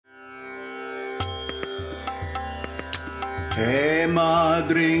He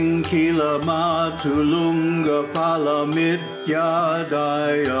madring kila matulunga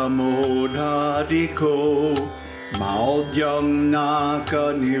palamityadaya modhadiko Maudyam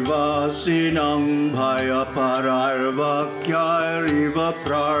naka nivasinam bhaya pararvakyariva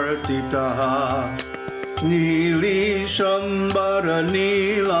prartitaha Nili shambara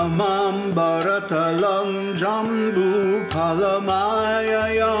nilamam baratalam jambu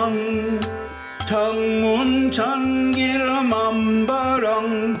palamayayam Tangmun changiramam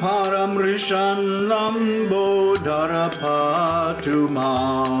barang param rishan lambo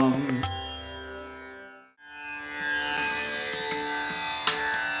darapatumam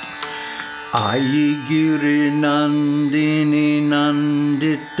Ayi giri-nandini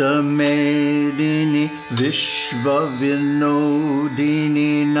nandita-medini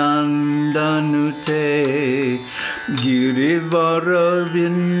viśva-vinodini nanda-nute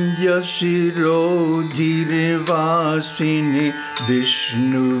giri-vara-vindhya-śiro'dhi-nivāsini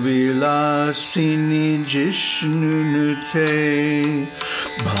viśṇu-vilāsini jiṣṇu-nute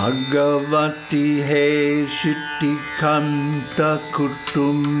Bhagavati he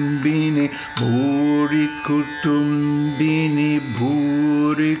śiti-kaṇṭha-kuṭumbini bhūri-kuṭumbini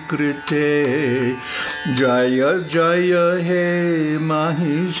bhūri-kṛte Jaya jaya he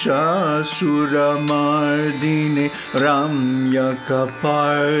Mahiṣāsura-Mardini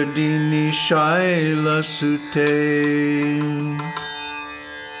ramya-kapardini śaila-sute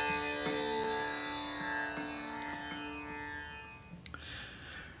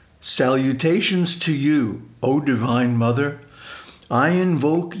Salutations to you, O Divine Mother. I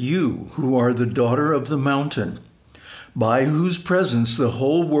invoke you, who are the daughter of the mountain, by whose presence the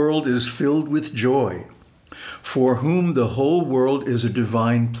whole world is filled with joy, for whom the whole world is a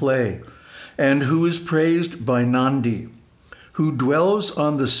divine play, and who is praised by Nandi, who dwells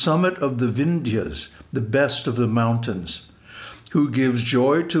on the summit of the Vindhyas, the best of the mountains, who gives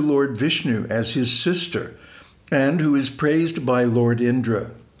joy to Lord Viṣṇu as his sister, and who is praised by Lord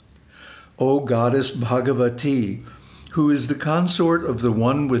Indra. O Goddess Bhagavati, who is the consort of the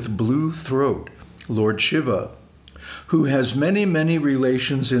one with blue throat, Lord Śiva, who has many, many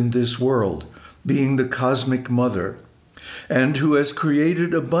relations in this world, being the cosmic mother, and who has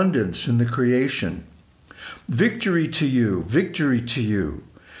created abundance in the creation. Victory to you, victory to you.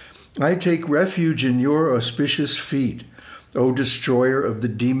 I take refuge in your auspicious feet, O destroyer of the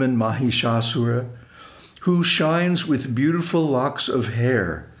demon Mahiṣāsura, who shines with beautiful locks of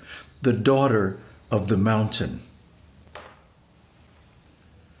hair, the daughter of the mountain.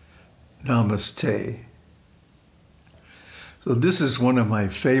 Namaste. So this is one of my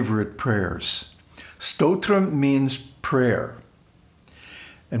favorite prayers. Stotram means prayer.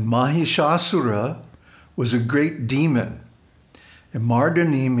 And Mahiṣāsura was a great demon. And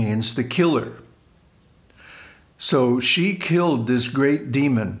Mardini means the killer. So she killed this great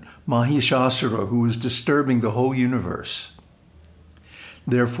demon, Mahiṣāsura, who was disturbing the whole universe.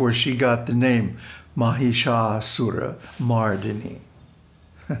 Therefore, she got the name Mahiṣāsura-Mardini.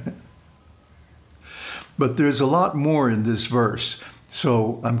 But there's a lot more in this verse,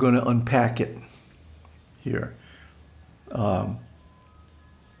 so I'm going to unpack it here.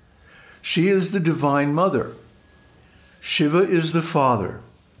 She is the Divine Mother. Śiva is the father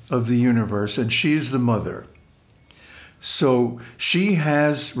of the universe, and she is the mother. So she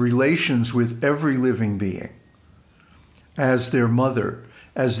has relations with every living being as their mother,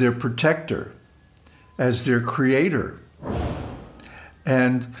 as their protector, as their creator,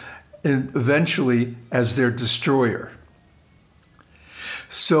 and eventually as their destroyer.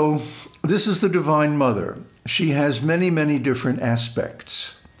 So this is the Divine Mother. She has many, many different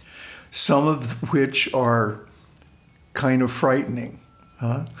aspects, some of which are kind of frightening.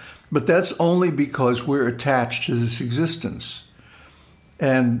 But that's only because we're attached to this existence.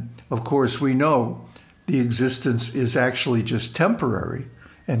 And of course, we know the existence is actually just temporary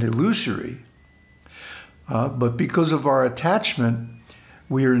and illusory. But because of our attachment,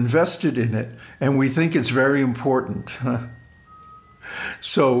 we are invested in it and we think it's very important.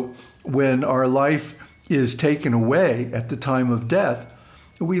 So when our life is taken away at the time of death,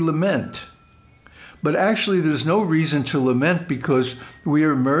 we lament. But actually, there's no reason to lament because we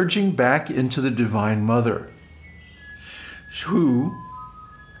are merging back into the Divine Mother, by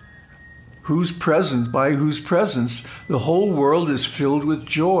whose presence the whole world is filled with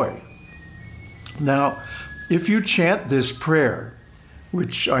joy. Now, if you chant this prayer,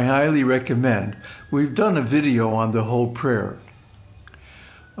 which I highly recommend, we've done a video on the whole prayer.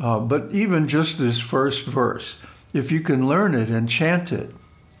 But even just this first verse, if you can learn it and chant it,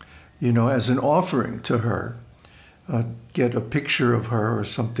 as an offering to her, get a picture of her or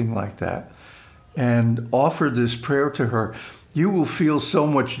something like that, and offer this prayer to her, you will feel so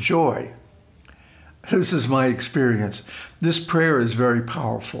much joy. This is my experience. This prayer is very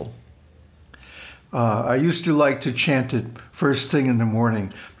powerful. I used to like to chant it first thing in the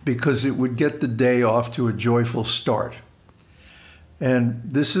morning because it would get the day off to a joyful start. And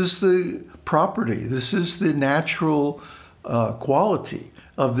this is the property, this is the natural quality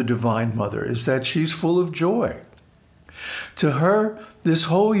of the Divine Mother, is that she's full of joy. To her, this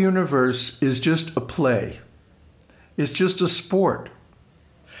whole universe is just a play. It's just a sport.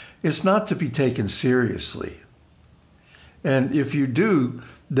 It's not to be taken seriously. And if you do,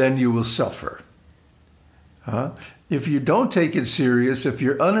 then you will suffer. If you don't take it serious, if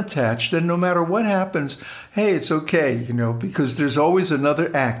you're unattached, then no matter what happens, hey, it's okay, you know, because there's always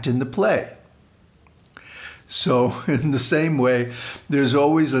another act in the play. So in the same way, there's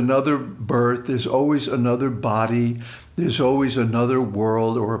always another birth, there's always another body, there's always another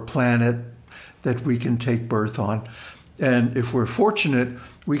world or a planet that we can take birth on. And if we're fortunate,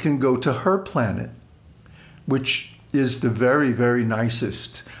 we can go to her planet, which is the very, very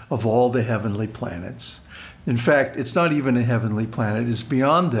nicest of all the heavenly planets. In fact, it's not even a heavenly planet, it's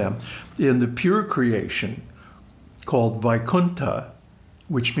beyond them in the pure creation called Vaikuntha,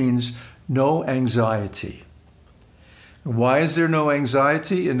 which means no anxiety. Why is there no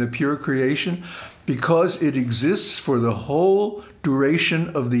anxiety in the pure creation? Because it exists for the whole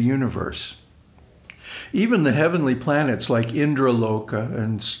duration of the universe. Even the heavenly planets like Indraloka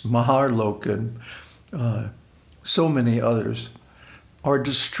and Maharloka and so many others are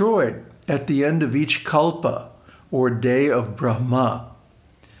destroyed at the end of each kalpa, or day of Brahma.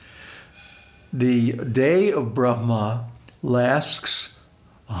 The day of Brahma lasts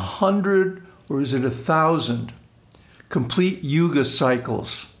 100, or is it 1,000, complete yuga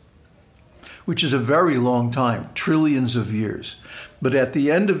cycles, which is a very long time, trillions of years. But at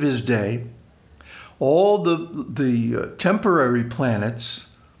the end of his day, all the temporary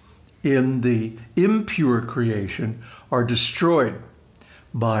planets in the impure creation are destroyed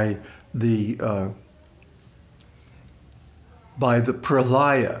by the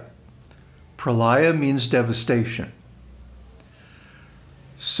pralaya. Pralaya means devastation.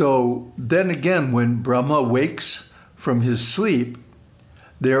 So then again, when Brahma wakes from his sleep,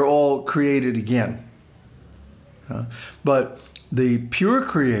 they're all created again. But the pure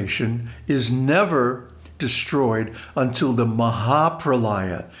creation is never destroyed until the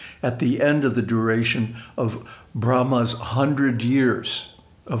Mahapralaya, at the end of the duration of Brahma's 100 years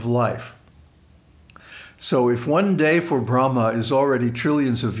of life. So if one day for Brahma is already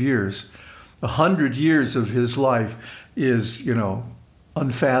trillions of years, 100 years of his life is, you know,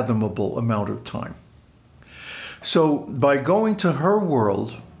 unfathomable amount of time. So by going to her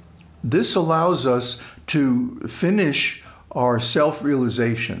world, this allows us to finish our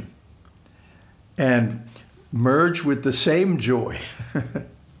self-realization and merge with the same joy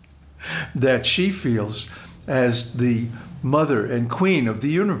that she feels as the mother and queen of the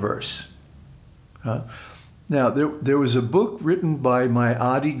universe. Now, there was a book written by my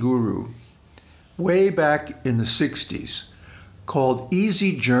Adi Guru way back in the 60s called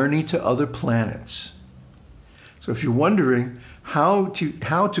Easy Journey to Other Planets. So if you're wondering how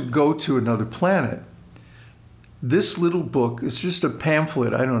to go to another planet, this little book, it's just a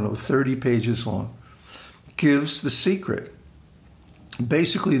pamphlet, I don't know, 30 pages long, gives the secret.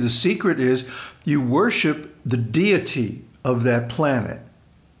 Basically, the secret is you worship the deity of that planet.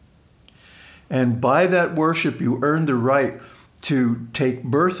 And by that worship, you earn the right to take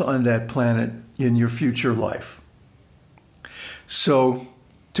birth on that planet in your future life. So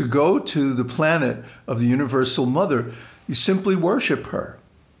to go to the planet of the Universal Mother, you simply worship her.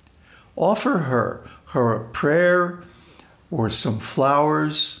 Offer her a prayer or some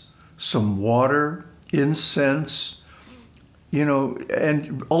flowers, some water, incense, you know,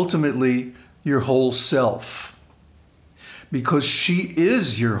 and ultimately your whole self. Because she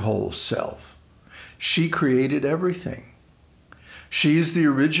is your whole self. She created everything. She's the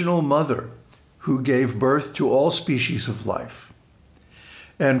original mother who gave birth to all species of life.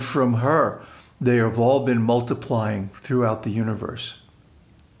 And from her, they have all been multiplying throughout the universe.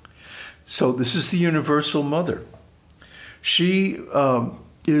 So this is the Universal Mother. She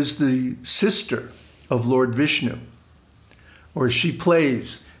is the sister of Lord Viṣṇu, or she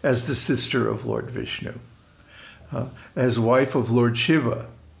plays as the sister of Lord Viṣṇu, as wife of Lord Śiva.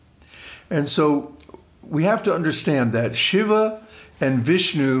 And so we have to understand that Śiva and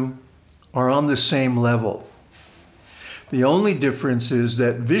Viṣṇu are on the same level. The only difference is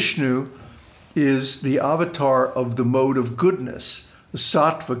that Viṣṇu is the avatar of the mode of goodness, the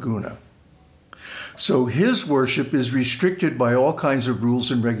sattva guna. So his worship is restricted by all kinds of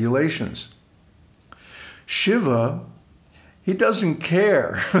rules and regulations. Śiva, he doesn't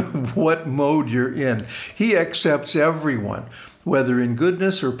care what mode you're in. He accepts everyone, whether in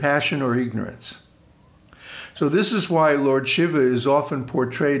goodness or passion or ignorance. So this is why Lord Śiva is often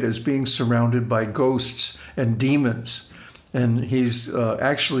portrayed as being surrounded by ghosts and demons. And he's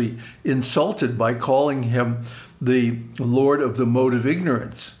actually insulted by calling him the Lord of the mode of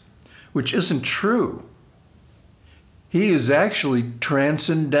ignorance, which isn't true. He is actually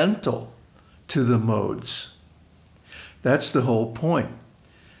transcendental to the modes. That's the whole point.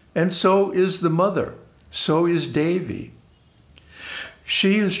 And so is the mother. So is Devi.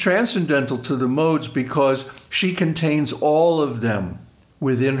 She is transcendental to the modes because she contains all of them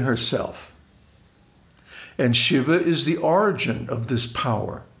within herself. And Śiva is the origin of this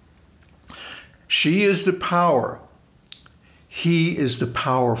power. She is the power. He is the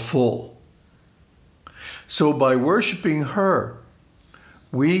powerful. So by worshiping her,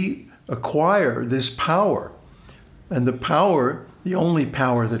 we acquire this power. And the power, the only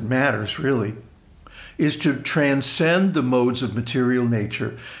power that matters really, is to transcend the modes of material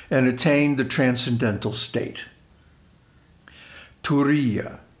nature and attain the transcendental state.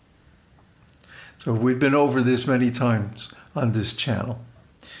 Turiya. So we've been over this many times on this channel.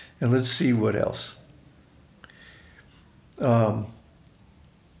 And let's see what else.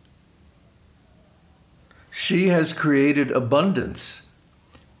 She has created abundance.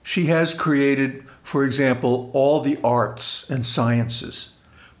 She has created, for example, all the arts and sciences.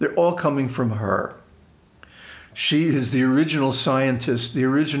 They're all coming from her. She is the original scientist, the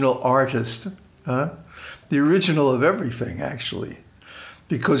original artist, the original of everything, actually,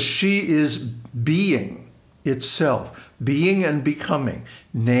 because she is being itself, being and becoming,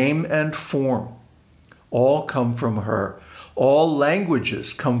 name and form, all come from her. All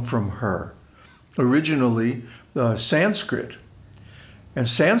languages come from her. Originally, Sanskrit. And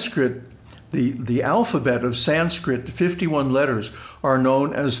Sanskrit, the alphabet of Sanskrit, the 51 letters, are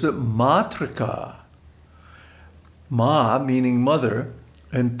known as the matrika. Ma meaning mother,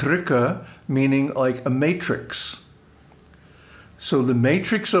 and trika meaning like a matrix. So the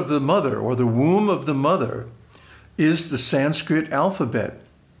matrix of the mother, or the womb of the mother, is the Sanskrit alphabet.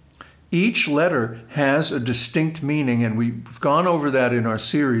 Each letter has a distinct meaning, and we've gone over that in our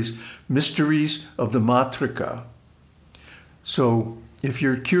series, Mysteries of the Matrika. So if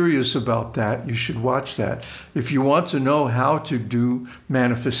you're curious about that, you should watch that. If you want to know how to do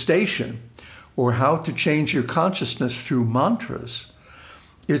manifestation, or how to change your consciousness through mantras,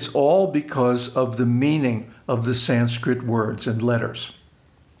 it's all because of the meaning of the Sanskrit words and letters.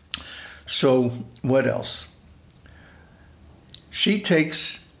 So what else? She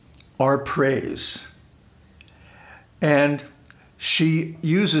takes our praise and she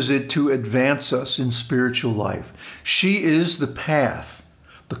uses it to advance us in spiritual life. She is the path,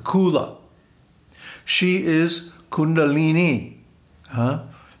 the kula. She is kundalini,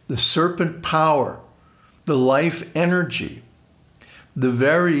 the serpent power, the life energy, the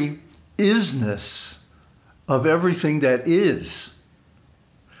very isness of everything that is,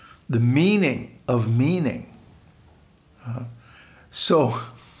 the meaning of meaning. So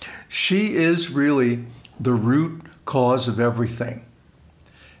she is really the root cause of everything.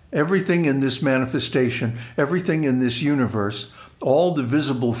 Everything in this manifestation, everything in this universe, all the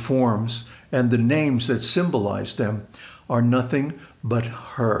visible forms and the names that symbolize them are nothing but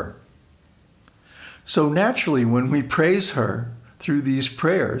her. So naturally, when we praise her through these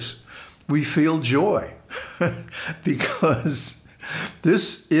prayers, we feel joy because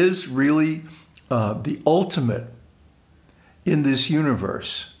this is really the ultimate in this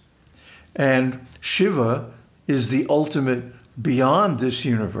universe. And Śiva is the ultimate beyond this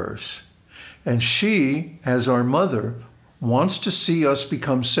universe. And she, as our mother, wants to see us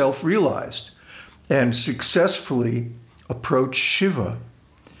become self-realized and successfully approach Śiva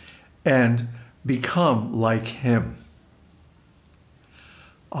and become like him.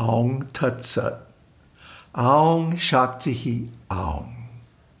 Aung Tat Sat. Aung Shakti Aung.